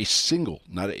wasn't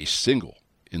not a single,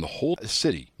 in the whole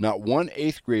city, not one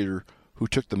 8th grader who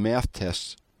took the math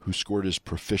tests who scored as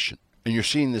proficient. And you're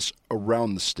seeing this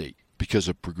around the state because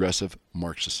of progressive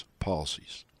Marxist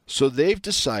policies. So they've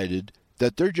decided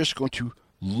that they're just going to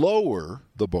lower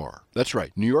the bar. That's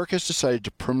right. New York has decided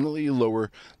to permanently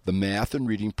lower the math and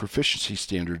reading proficiency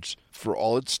standards for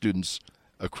all its students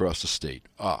across the state.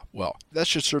 Well, that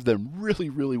should serve them really,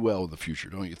 really well in the future,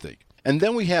 don't you think? And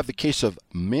then we have the case of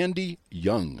Mandy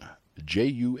Young,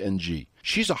 Jung.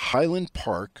 She's a Highland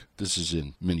Park, this is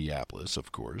in Minneapolis,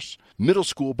 of course, middle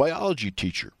school biology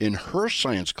teacher. In her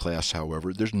science class,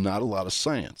 however, there's not a lot of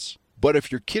science. But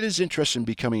if your kid is interested in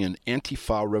becoming an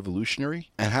Antifa revolutionary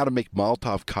and how to make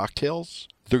Molotov cocktails,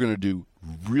 they're going to do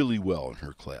really well in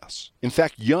her class. In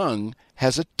fact, Young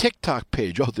has a TikTok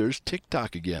page. Oh, there's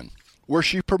TikTok again, where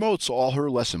she promotes all her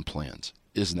lesson plans.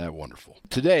 Isn't that wonderful?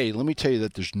 Today, let me tell you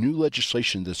that there's new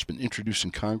legislation that's been introduced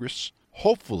in Congress.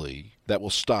 Hopefully, that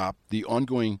will stop the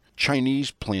ongoing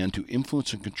Chinese plan to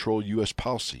influence and control U.S.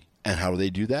 policy. And how do they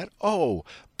do that? Oh,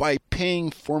 by paying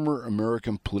former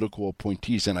American political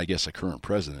appointees, and I guess a current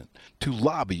president, to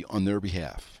lobby on their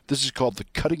behalf. This is called the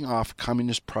Cutting Off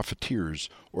Communist Profiteers,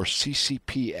 or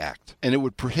CCP Act. And it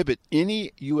would prohibit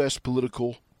any U.S.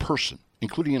 political person,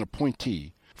 including an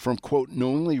appointee, from, quote,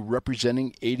 knowingly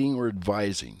representing, aiding, or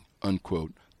advising,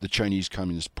 unquote, the Chinese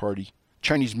Communist Party,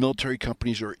 Chinese military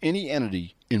companies, or any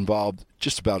entity involved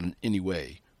just about in any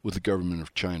way with the government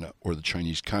of China or the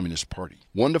Chinese Communist Party.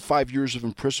 1 to 5 years of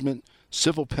imprisonment,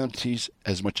 civil penalties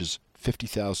as much as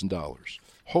 $50,000.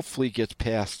 Hopefully it gets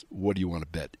passed. What do you want to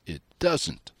bet? It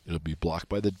doesn't. It'll be blocked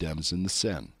by the Dems in the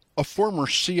Senate. A former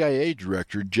CIA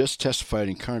director just testified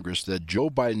in Congress that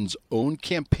Joe Biden's own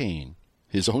campaign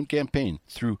his own campaign,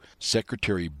 through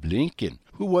Secretary Blinken,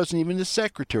 who wasn't even the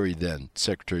secretary then,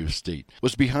 Secretary of State,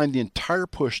 was behind the entire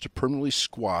push to permanently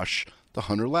squash the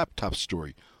Hunter laptop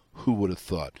story. Who would have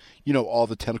thought? You know, all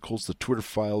the tentacles, the Twitter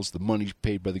files, the money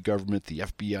paid by the government, the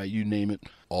FBI, you name it,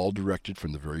 all directed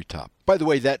from the very top. By the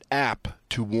way, that app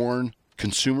to warn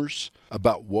consumers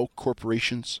about woke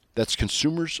corporations, that's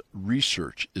Consumers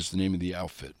Research is the name of the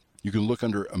outfit. You can look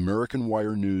under American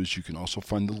Wire News. You can also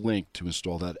find the link to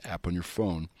install that app on your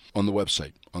phone on the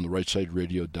website, on the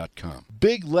rightsideradio.com.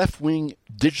 Big left-wing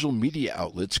digital media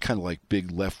outlets, kind of like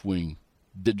big left-wing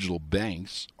digital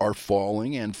banks, are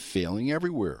falling and failing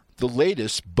everywhere. The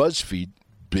latest, BuzzFeed,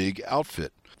 big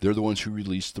outfit. They're the ones who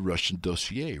released the Russian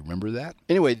dossier. Remember that?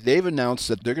 Anyway, they've announced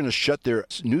that they're going to shut their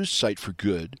news site for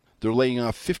good. They're laying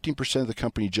off 15% of the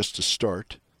company just to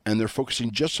start. And they're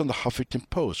focusing just on the Huffington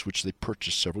Post, which they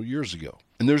purchased several years ago.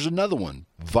 And there's another one,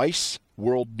 Vice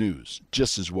World News,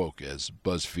 just as woke as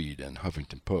BuzzFeed and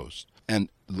Huffington Post. And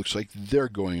it looks like they're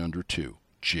going under too.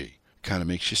 Gee, kind of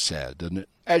makes you sad, doesn't it?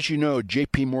 As you know,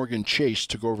 J.P. Morgan Chase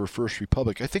took over First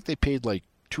Republic. I think they paid like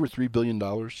 $2 or $3 billion,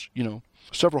 you know.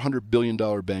 Several $100 billion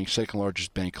bank, second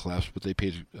largest bank collapse, but they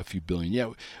paid a few billion.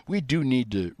 Yeah, we do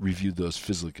need to review those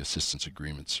physical assistance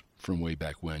agreements from way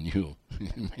back when.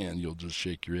 You'll just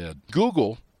shake your head.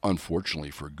 Google, unfortunately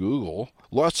for Google,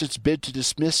 lost its bid to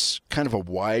dismiss kind of a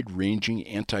wide-ranging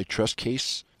antitrust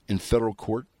case in federal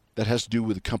court that has to do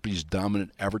with the company's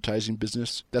dominant advertising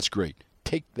business. That's great.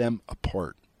 Take them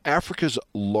apart. Africa's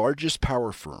largest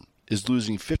power firm is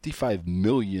losing $55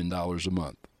 million a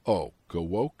month. Oh, go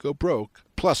woke, go broke,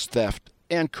 plus theft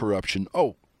and corruption.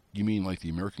 Oh, you mean like the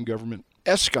American government?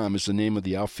 Eskom is the name of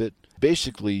the outfit.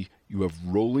 Basically, you have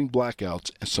rolling blackouts,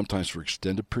 and sometimes for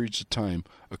extended periods of time,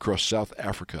 across South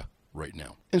Africa right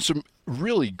now. And some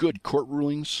really good court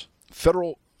rulings.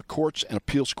 Federal courts and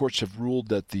appeals courts have ruled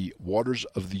that the Waters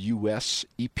of the U.S.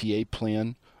 EPA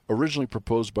plan, originally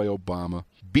proposed by Obama,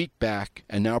 beat back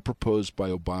and now proposed by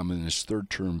Obama in his third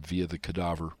term via the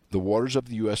Cadaver. The Waters of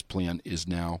the U.S. plan is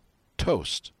now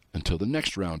toast until the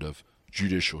next round of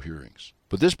judicial hearings.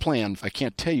 But this plan, I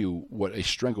can't tell you what a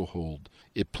stranglehold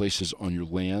it places on your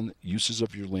land, uses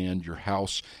of your land, your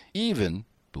house, even,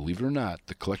 believe it or not,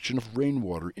 the collection of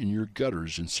rainwater in your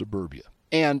gutters in suburbia.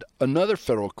 And another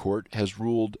federal court has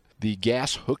ruled the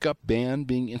gas hookup ban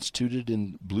being instituted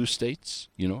in blue states,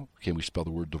 can we spell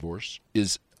the word divorce,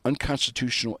 is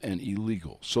unconstitutional and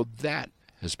illegal. So that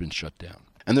has been shut down.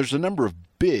 And there's a number of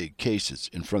big cases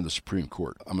in front of the Supreme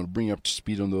Court. I'm going to bring you up to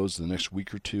speed on those in the next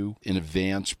week or two, in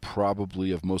advance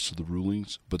probably of most of the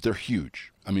rulings, but they're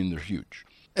huge. They're huge.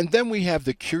 And then we have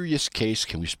the curious case,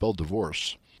 can we spell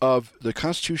divorce, of the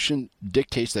Constitution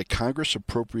dictates that Congress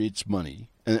appropriates money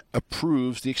and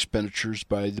approves the expenditures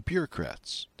by the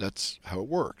bureaucrats. That's how it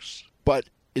works. But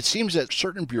it seems that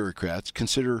certain bureaucrats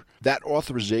consider that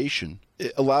authorization,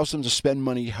 it allows them to spend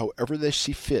money however they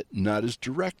see fit, not as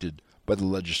directed by the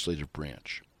legislative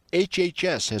branch.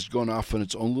 HHS has gone off on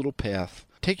its own little path,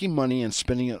 taking money and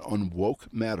spending it on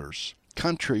woke matters,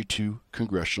 contrary to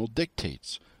congressional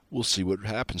dictates. We'll see what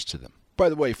happens to them. By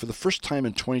the way, for the first time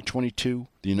in 2022,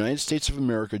 the United States of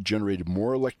America generated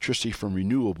more electricity from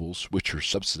renewables, which are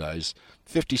subsidized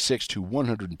 56 to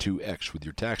 102x with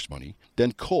your tax money,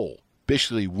 than coal.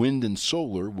 Basically wind and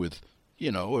solar with,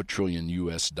 $1 trillion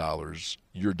US dollars,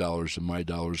 your dollars and my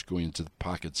dollars going into the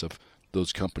pockets of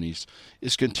those companies,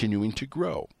 is continuing to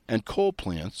grow. And coal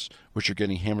plants, which are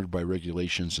getting hammered by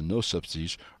regulations and no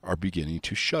subsidies, are beginning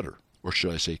to shutter, or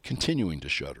should I say continuing to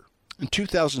shutter. In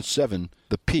 2007,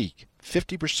 the peak,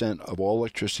 50% of all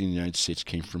electricity in the United States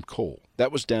came from coal.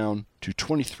 That was down to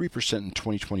 23% in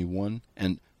 2021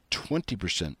 and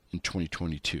 20% in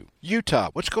 2022. Utah,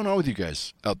 what's going on with you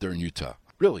guys out there in Utah?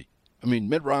 Really?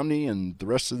 Mitt Romney and the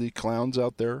rest of the clowns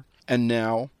out there. And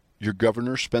now your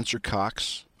governor, Spencer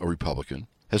Cox, a Republican,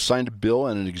 has signed a bill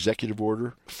and an executive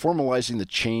order formalizing the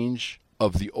change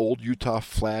of the old Utah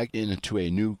flag into a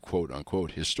new,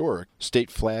 quote-unquote, historic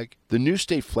state flag. The new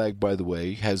state flag, by the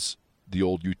way, has the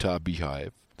old Utah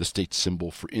beehive, the state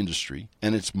symbol for industry,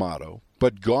 and its motto.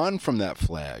 But gone from that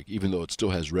flag, even though it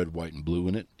still has red, white, and blue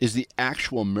in it, is the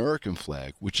actual American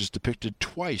flag, which is depicted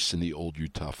twice in the old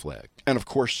Utah flag. And of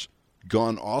course,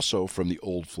 gone also from the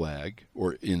old flag,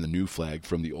 or in the new flag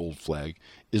from the old flag,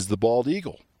 is the bald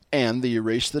eagle. And they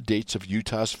erased the dates of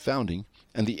Utah's founding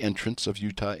and the entrance of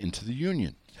Utah into the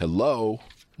Union. Hello?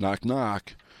 Knock,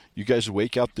 knock. You guys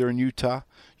awake out there in Utah?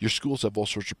 Your schools have all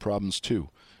sorts of problems too.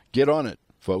 Get on it,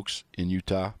 folks, in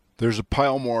Utah. There's a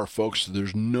pile more, folks.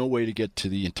 There's no way to get to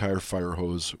the entire fire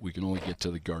hose. We can only get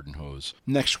to the garden hose.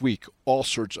 Next week, all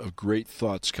sorts of great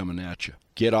thoughts coming at you.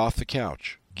 Get off the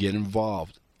couch. Get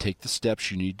involved. take the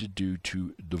steps you need to do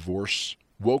to divorce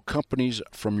woke companies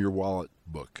from your wallet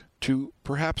book, to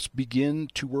perhaps begin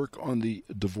to work on the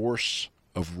divorce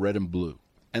of red and blue,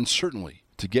 and certainly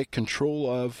to get control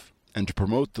of and to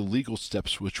promote the legal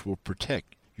steps which will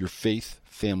protect your faith,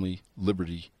 family,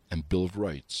 liberty, and Bill of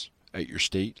Rights at your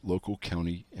state, local,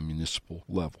 county, and municipal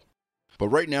level. But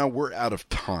right now, we're out of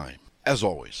time. As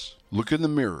always, look in the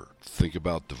mirror, think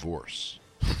about divorce.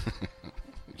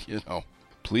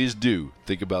 Please do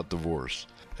think about divorce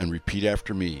and repeat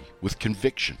after me with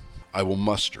conviction. I will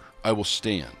muster. I will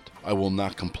stand. I will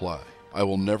not comply. I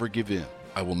will never give in.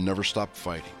 I will never stop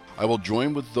fighting. I will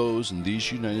join with those in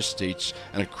these United States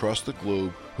and across the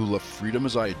globe who love freedom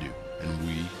as I do, and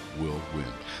we will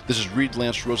win. This is Reed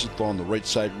Lance Rosenthal on the Right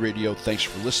Side Radio. Thanks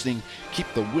for listening. Keep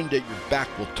the wind at your back.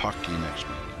 We'll talk to you next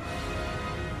week.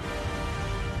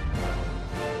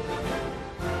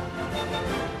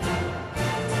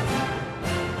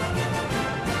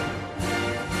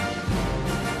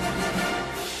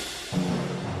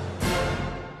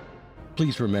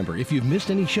 Please remember, if you've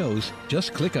missed any shows,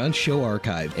 just click on Show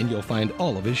Archive and you'll find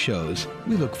all of his shows.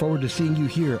 We look forward to seeing you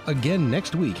here again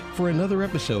next week for another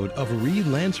episode of Reed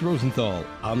Lance Rosenthal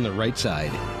on the Right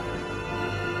Side.